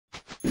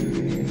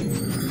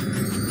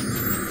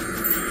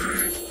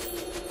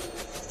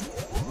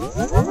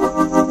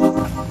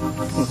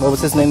what was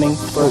his name?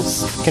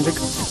 Was Kendrick?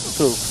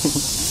 Who?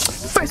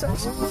 Face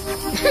ass.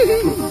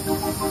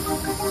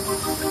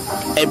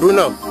 Hey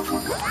Bruno,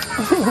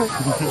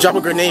 drop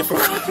a grenade for.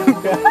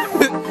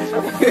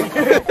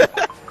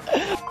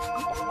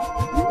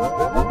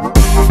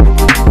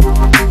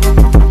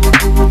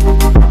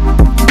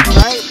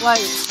 Right?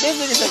 Like this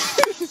nigga's like.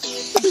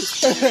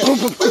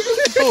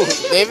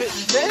 David?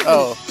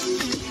 Oh.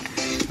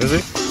 Is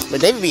it?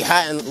 But David be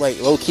hot and like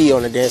low key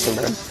on the dancing,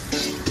 bro.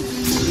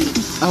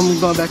 I'm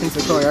going back into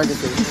the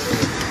choreography.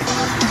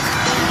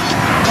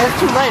 That's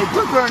too late.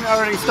 Brooklyn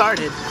already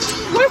started.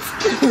 What?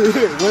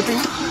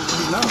 Whipping?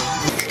 No.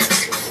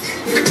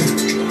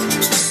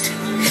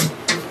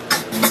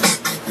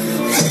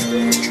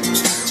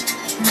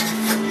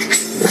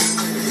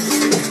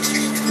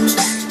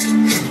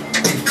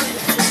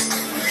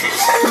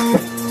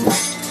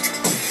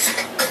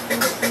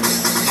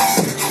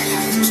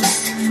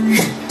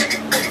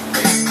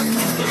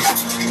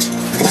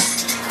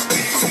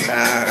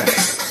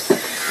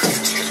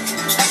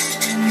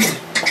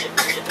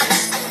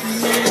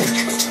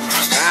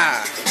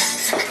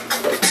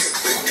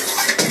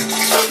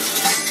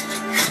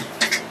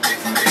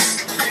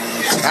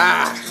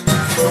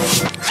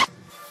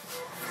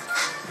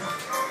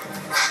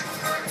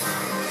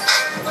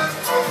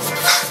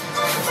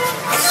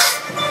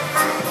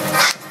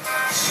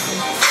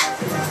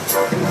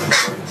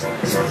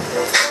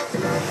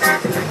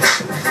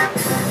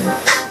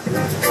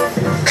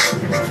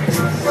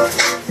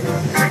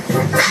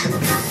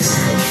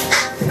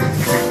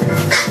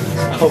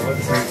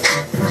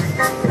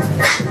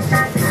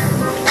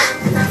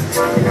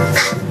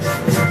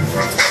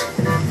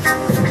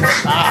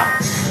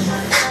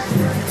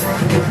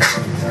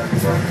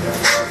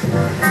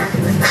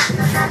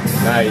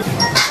 Nice.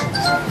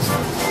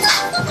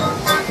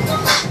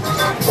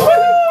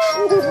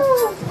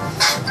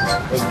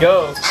 Let's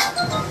go.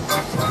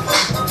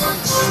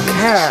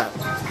 Yeah.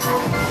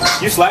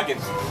 You slacking.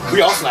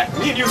 We all slacking.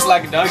 Me and you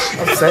slacking, dog.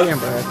 I'm saying,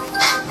 bro.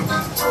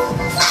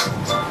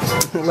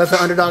 Let the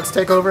underdogs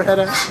take over, head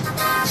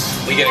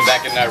ass. We getting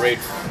back in that raid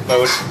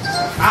mode.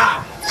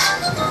 Ah!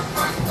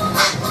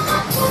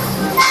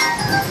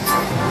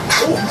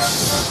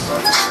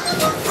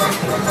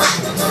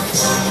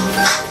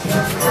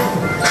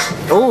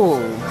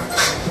 Ooh.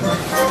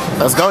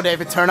 Let's go,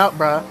 David. Turn up,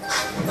 bro.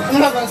 I'm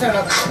not gonna turn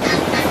up.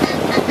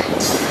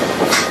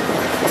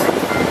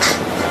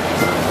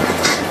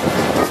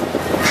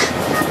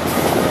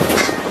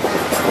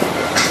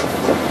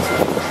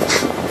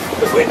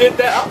 If we did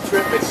that, I'm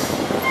tripping.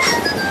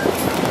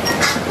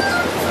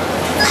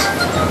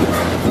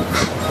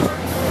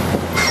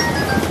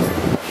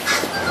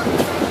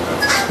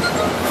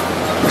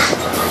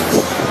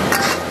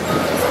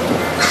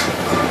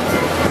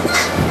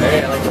 Hey,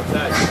 I like the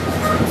touch.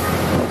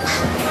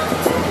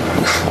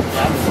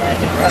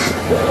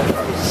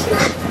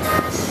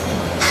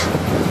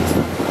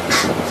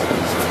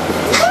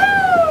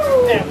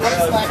 Damn, I'm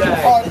slacking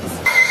hardest.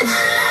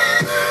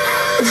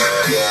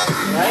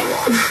 Right?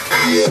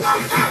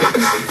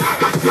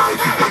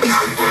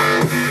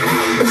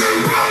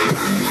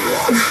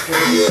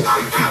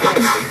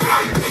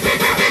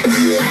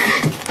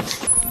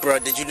 Bro,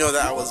 did you know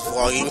that I was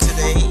vlogging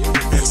today?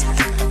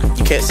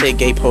 You can't say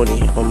gay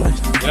pony on my...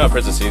 You know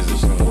Princess Caesar,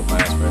 she's gonna whoop my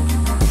ass, bro.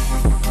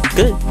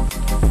 Good.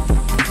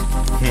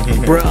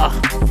 Bruh.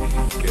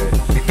 Good.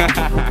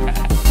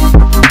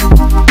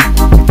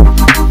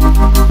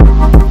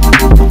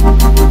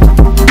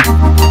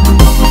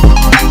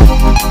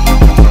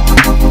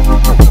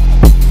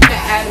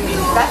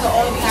 That's the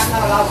only thing I'm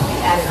not allowed to be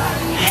added on.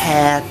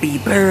 Happy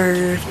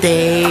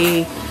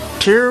birthday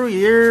to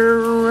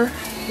you.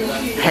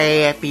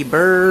 Happy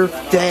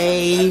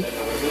birthday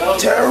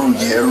to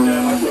you.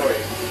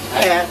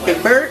 Happy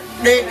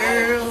birthday,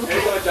 girl.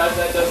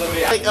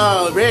 Like,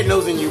 red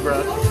nosing you,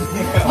 bro.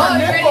 Oh,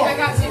 you ready? I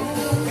got you.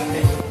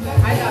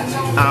 I got you.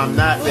 I'm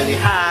not really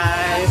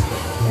high.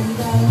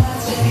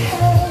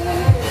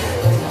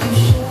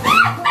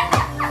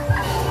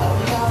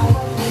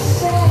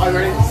 Are you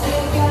ready?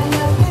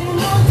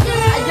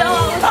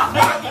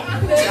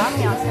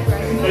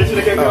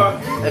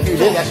 If you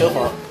did, that's your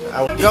fault.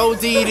 Go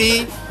Dee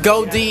Dee,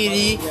 go Dee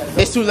Dee.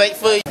 It's too late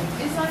for you. You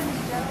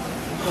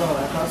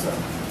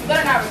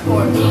better not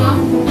record.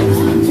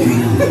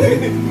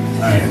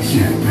 Alright,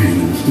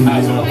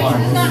 so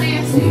It's not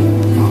Nancy.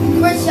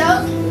 We're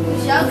joking.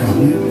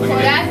 Well,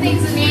 that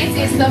thinks the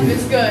Nancy stuff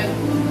is good.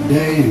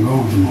 There you go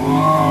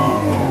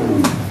tomorrow.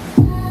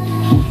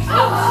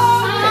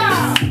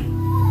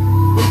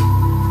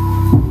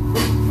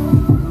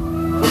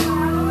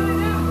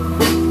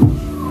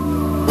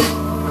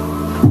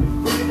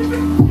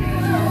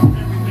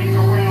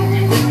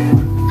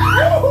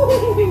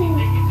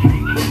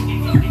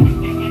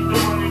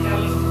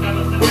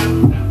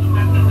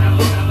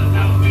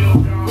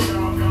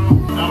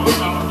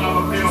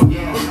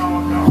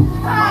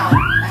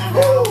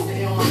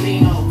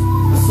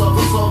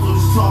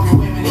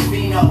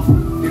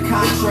 Your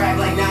contract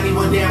like 90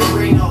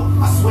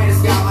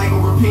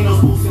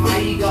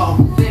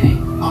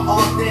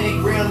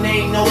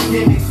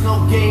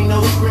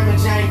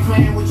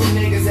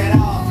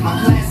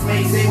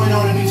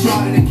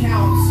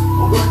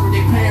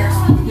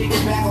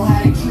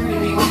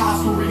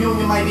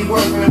 like they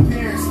work for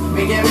appearance.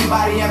 Make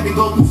everybody have to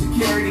go through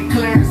security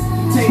clearance.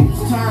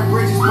 Tables turn,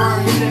 bridges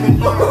burn, you never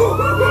learn.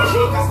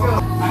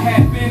 I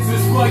had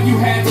Benzes, but you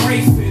had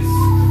races.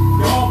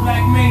 The all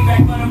black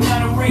Maybach, but I'm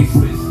not a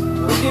racist.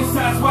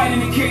 Inside's white in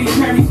the Katy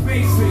Perry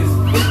spaces.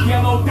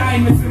 Yellow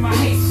diamonds in my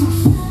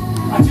Jesus.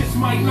 I just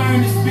might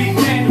learn to speak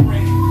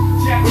Mandarin.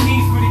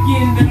 Japanese for the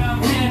yen that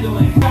I'm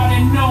handling. Y'all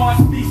didn't know I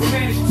speak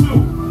Spanish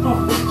too.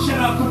 Shout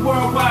out to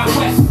Worldwide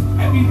West.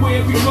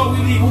 Everywhere we go, we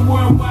leave a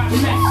worldwide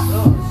mess.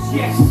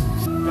 Yes,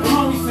 the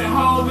homie said,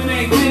 "Ho, it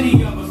ain't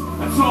many of us."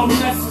 I told him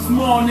less is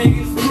more,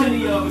 niggas,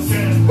 plenty of us.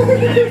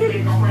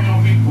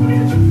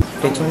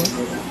 Hey, 20?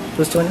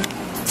 Who's 20?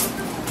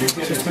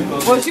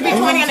 Well, she be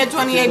 20 and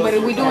 28, but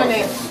if we doing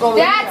it,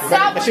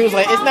 But she was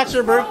like, "It's not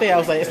your birthday." I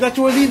was like, "It's not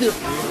yours either."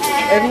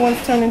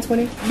 Everyone's turning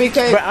 20.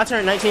 because But I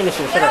turned 19 this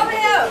year. Shut up.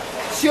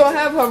 she'll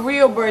have her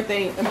real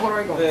birthday in Puerto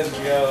Rico. Let's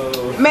go.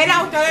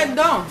 Mira, ustedes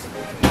dos.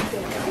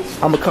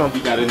 I'ma come.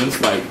 You got it in the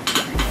spike.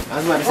 I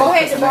was about to say. Go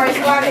ahead, Boris,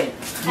 got it.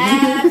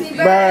 Happy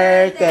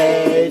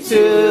Birthday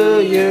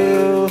to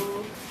you.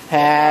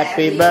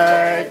 Happy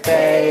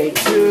birthday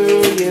to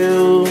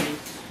you.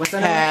 What's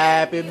that?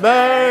 Happy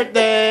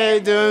birthday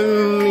to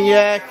you.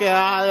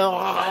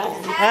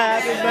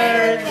 Happy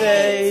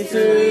birthday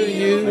to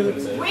you.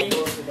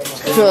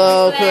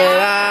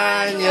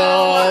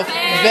 Cumpleaños.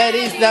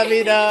 Feliz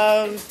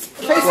Navidad.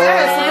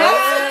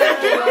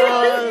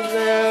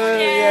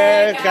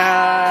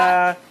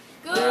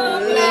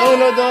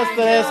 Uno, dos,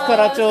 tres,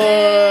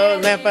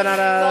 corazón,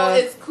 empanada,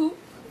 It's cool.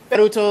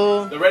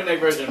 Naruto. The redneck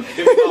version.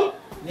 Give me all.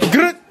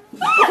 Grut.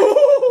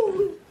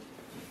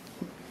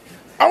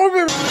 I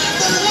remember.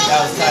 That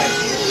was tight.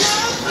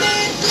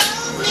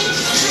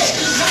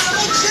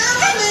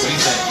 What do you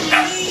think?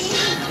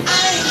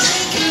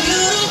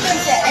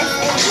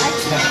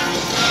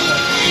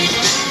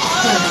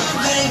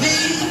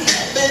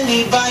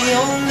 By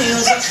your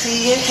meals, I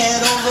see you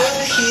head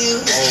over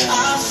heels.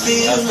 I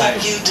feel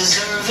like you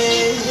deserve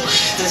it.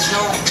 There's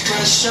no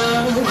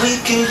pressure. We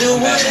can do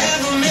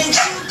whatever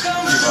makes you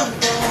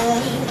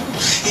comfortable.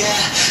 Yeah,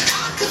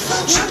 I could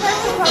float you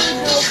home.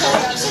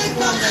 Take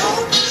my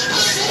coat. I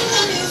sing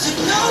the music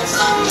notes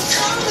on the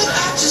song that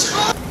I just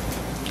wrote.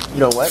 You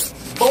know what?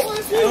 I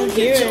don't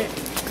hear it.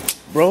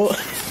 Bro.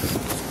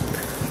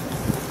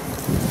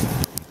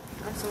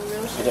 That's some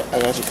real shit. I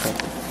got you.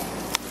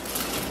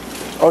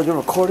 Oh, you're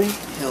recording?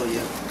 Hell yeah.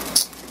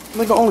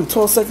 Nigga, only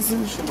 12 seconds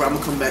in. Bro, I'm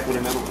gonna come back with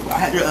another one. I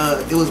had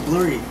to, it was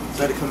blurry,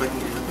 so I had to come back and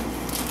get another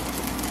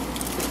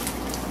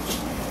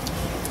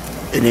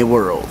one. In a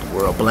world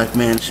where a black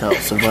man shall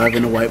survive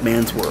in a white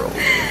man's world.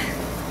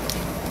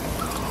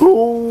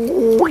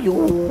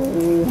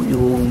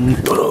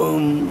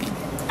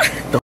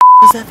 The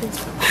is that thing?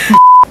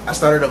 I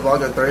started a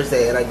vlog on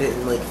Thursday and I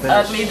didn't like finish.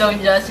 Ugly,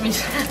 don't judge me,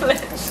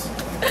 challenge.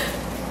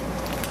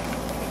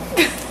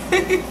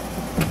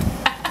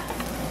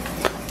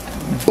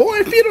 Boy,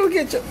 if you don't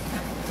get your...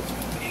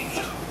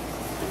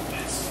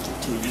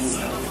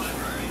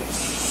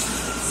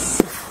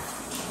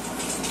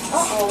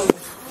 Uh-oh.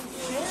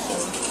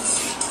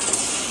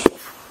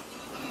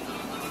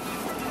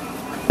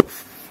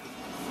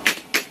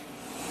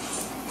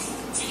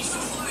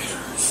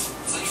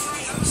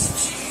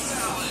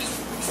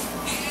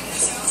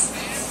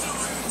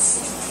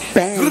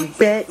 Bang,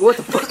 bang. What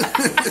the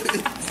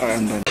fuck? Alright,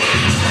 I'm done.